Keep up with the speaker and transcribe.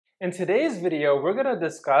In today's video, we're going to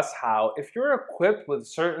discuss how if you're equipped with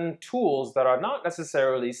certain tools that are not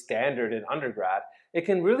necessarily standard in undergrad, it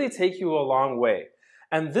can really take you a long way.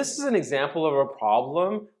 And this is an example of a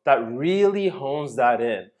problem that really hones that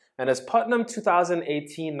in. And it's Putnam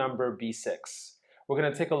 2018 number B6. We're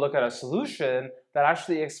going to take a look at a solution that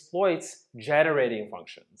actually exploits generating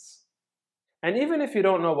functions. And even if you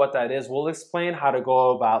don't know what that is, we'll explain how to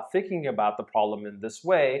go about thinking about the problem in this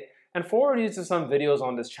way and forward you to some videos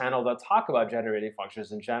on this channel that talk about generating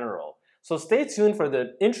functions in general. So stay tuned for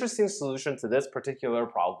the interesting solution to this particular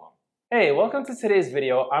problem. Hey, welcome to today's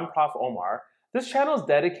video. I'm Prof. Omar. This channel is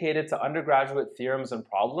dedicated to undergraduate theorems and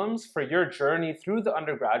problems for your journey through the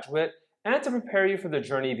undergraduate and to prepare you for the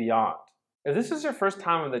journey beyond. If this is your first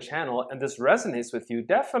time on the channel and this resonates with you,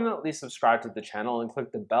 definitely subscribe to the channel and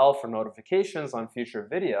click the bell for notifications on future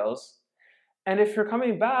videos. And if you're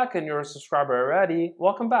coming back and you're a subscriber already,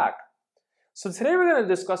 welcome back. So today we're going to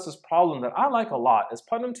discuss this problem that I like a lot. It's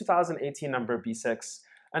Putnam 2018 number B6.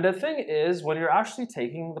 And the thing is, when you're actually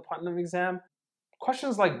taking the Putnam exam,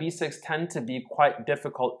 questions like B6 tend to be quite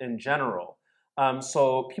difficult in general.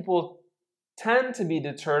 So people tend to be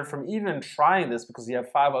deterred from even trying this because you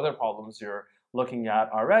have 5 other problems you're looking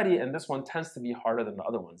at already, and this one tends to be harder than the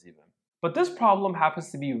other ones even. But this problem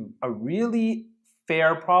happens to be a really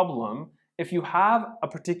fair problem if you have a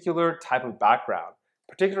particular type of background,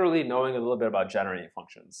 particularly knowing a little bit about generating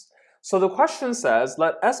functions. So the question says,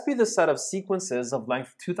 let S be the set of sequences of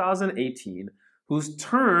length 2018 whose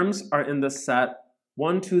terms are in the set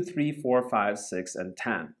 1, 2, 3, 4, 5, 6, and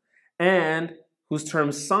 10, and whose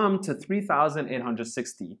terms sum to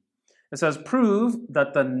 3,860. It says, prove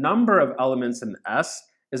that the number of elements in S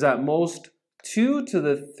is at most 2 to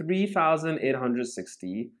the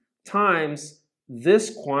 3,860 times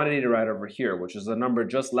this quantity right over here, which is a number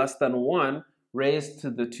just less than 1 raised to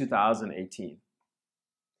the 2018.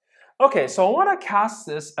 Okay, so I want to cast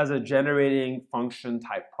this as a generating function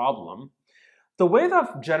type problem. The way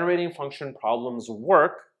that generating function problems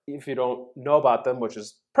work, if you don't know about them, which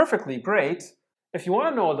is perfectly great, if you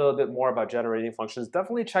want to know a little bit more about generating functions,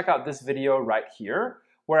 definitely check out this video right here,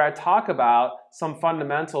 where I talk about some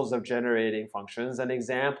fundamentals of generating functions and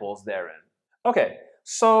examples therein. Okay,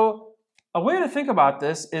 so a way to think about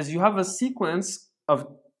this is you have a sequence of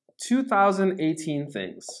 2018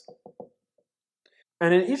 things.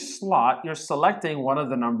 And in each slot, you're selecting one of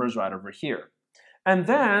the numbers right over here. And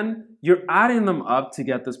then you're adding them up to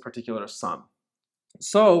get this particular sum.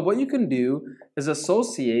 So what you can do is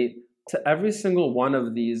associate to every single one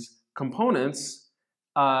of these components,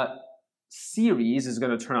 series is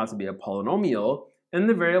going to turn out to be a polynomial in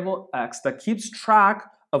the variable x that keeps track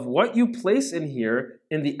of what you place in here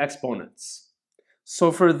in the exponents.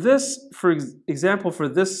 So for this, for example, for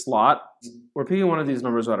this slot, we're picking one of these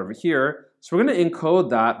numbers right over here. So we're going to encode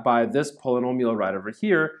that by this polynomial right over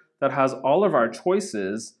here that has all of our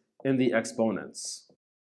choices in the exponents.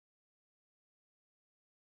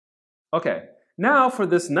 Okay. Now for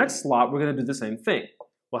this next slot, we're going to do the same thing.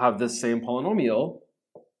 We'll have this same polynomial.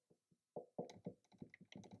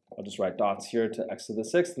 I'll just write dots here to x to the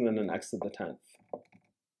 6th and then an x to the 10th.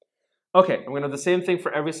 Okay, I'm going to have the same thing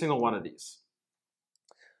for every single one of these.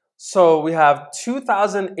 So we have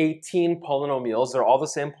 2018 polynomials. They're all the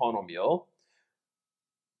same polynomial.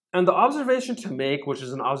 And the observation to make, which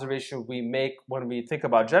is an observation we make when we think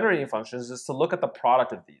about generating functions, is to look at the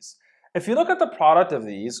product of these. If you look at the product of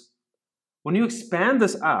these, when you expand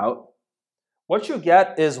this out, what you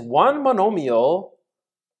get is one monomial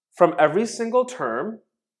from every single term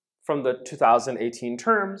from the 2018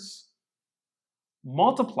 terms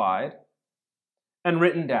multiplied and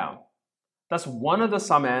written down. That's one of the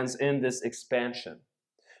summands in this expansion.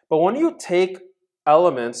 But when you take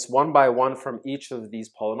elements one by one from each of these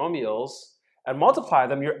polynomials and multiply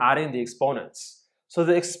them, you're adding the exponents. So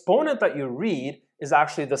the exponent that you read is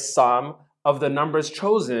actually the sum of the numbers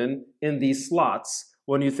chosen in these slots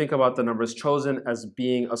when you think about the numbers chosen as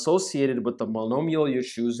being associated with the monomial you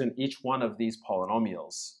choose in each one of these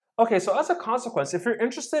polynomials. Okay, so as a consequence, if you're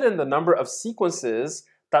interested in the number of sequences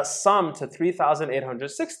that sum to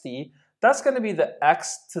 3,860, that's going to be the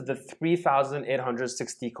x to the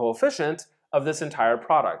 3,860 coefficient of this entire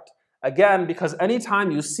product. Again, because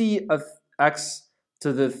anytime you see a x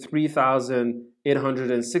to the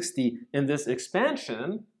 3,860 in this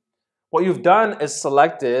expansion, what you've done is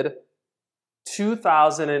selected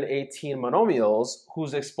 2018 monomials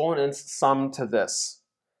whose exponents sum to this,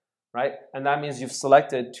 right? And that means you've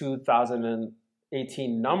selected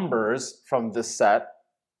 2018 numbers from this set,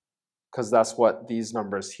 because that's what these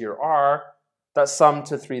numbers here are, that sum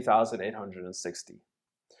to 3,860.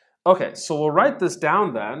 Okay, so we'll write this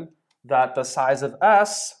down then, that the size of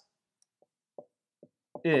S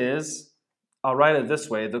is, I'll write it this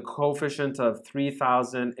way, the coefficient of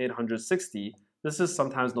 3,860. This is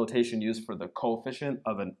sometimes notation used for the coefficient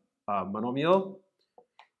of a monomial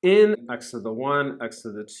in x to the 1, x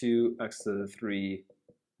to the 2, x to the 3,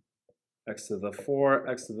 x to the 4,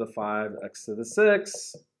 x to the 5, x to the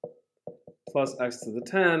 6, plus x to the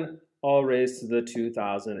 10, all raised to the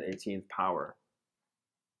 2018th power.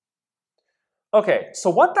 Okay, so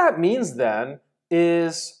what that means then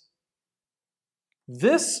is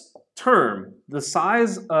this term, the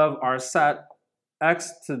size of our set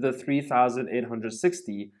x to the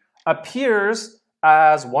 3,860, appears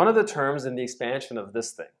as one of the terms in the expansion of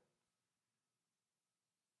this thing.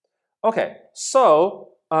 Okay,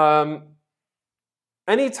 so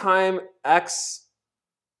anytime x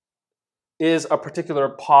is a particular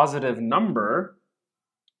positive number,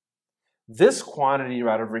 this quantity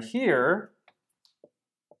right over here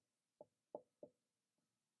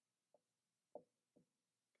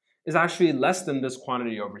is actually less than this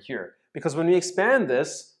quantity over here. Because when we expand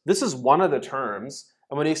this, this is one of the terms,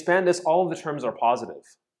 and when you expand this, all of the terms are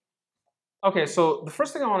positive. Okay, so the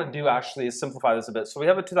first thing I want to do actually is simplify this a bit. So we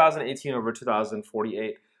have a 2018 over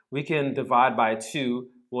 2048. We can divide by 2.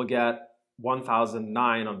 We'll get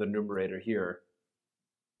 1009 on the numerator here.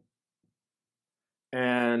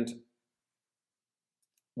 And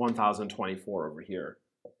 1024 over here.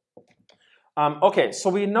 Okay, so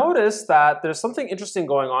we notice that there's something interesting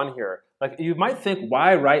going on here. Like, you might think,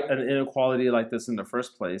 why write an inequality like this in the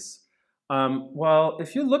first place? Well,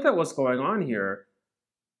 if you look at what's going on here,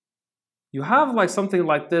 you have like something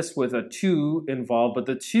like this with a 2 involved, but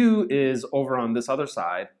the 2 is over on this other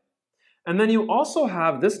side. And then you also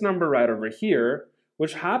have this number right over here,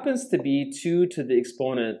 which happens to be 2 to the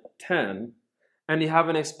exponent 10. And you have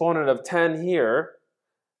an exponent of 10 here,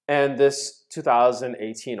 and this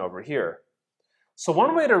 2018 over here. So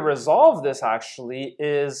one way to resolve this actually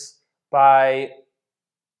is by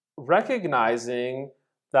recognizing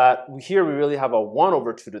that here we really have a 1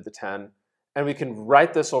 over 2 to the 10, and we can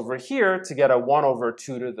write this over here to get a 1 over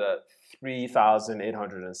 2 to the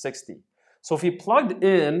 3,860. So if we plugged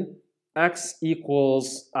in x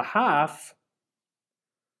equals a half,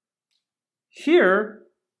 here,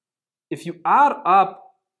 if you add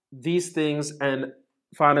up these things and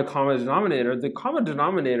find a common denominator, the common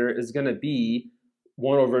denominator is going to be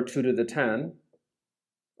 1 over 2 to the 10,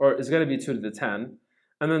 or is going to be 2 to the 10.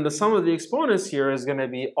 And then the sum of the exponents here is going to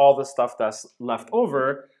be all the stuff that's left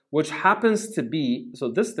over, which happens to be, so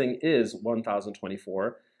this thing is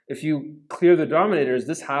 1024. If you clear the denominators,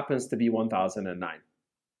 this happens to be 1009.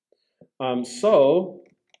 So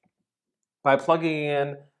by plugging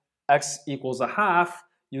in x equals a half,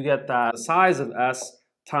 you get that size of s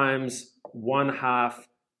times 1/2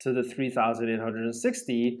 to the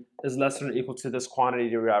 3,860 is less than or equal to this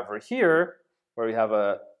quantity we have over here, where we have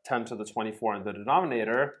a 10 to the 24 in the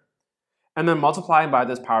denominator. And then multiplying by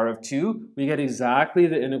this power of 2, we get exactly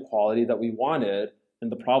the inequality that we wanted in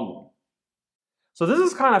the problem. So this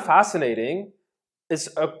is kind of fascinating. It's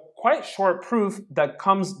a quite short proof that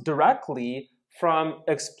comes directly from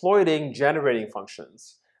exploiting generating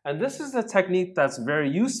functions. And this is a technique that's very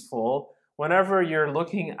useful whenever you're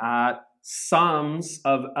looking at sums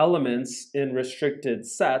of elements in restricted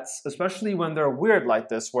sets, especially when they're weird like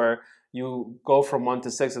this, where you go from 1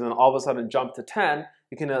 to 6 and then all of a sudden jump to 10,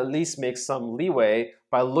 you can at least make some leeway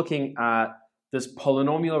by looking at this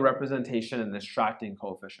polynomial representation and extracting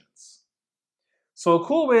coefficients. So a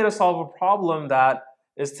cool way to solve a problem that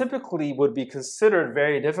is typically would be considered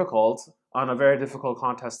very difficult on a very difficult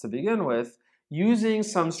contest to begin with, using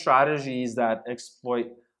some strategies that exploit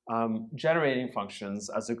generating functions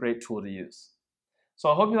as a great tool to use. So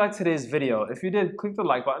I hope you liked today's video. If you did, click the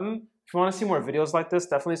like button. If you want to see more videos like this,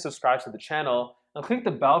 definitely subscribe to the channel and click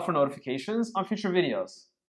the bell for notifications on future videos.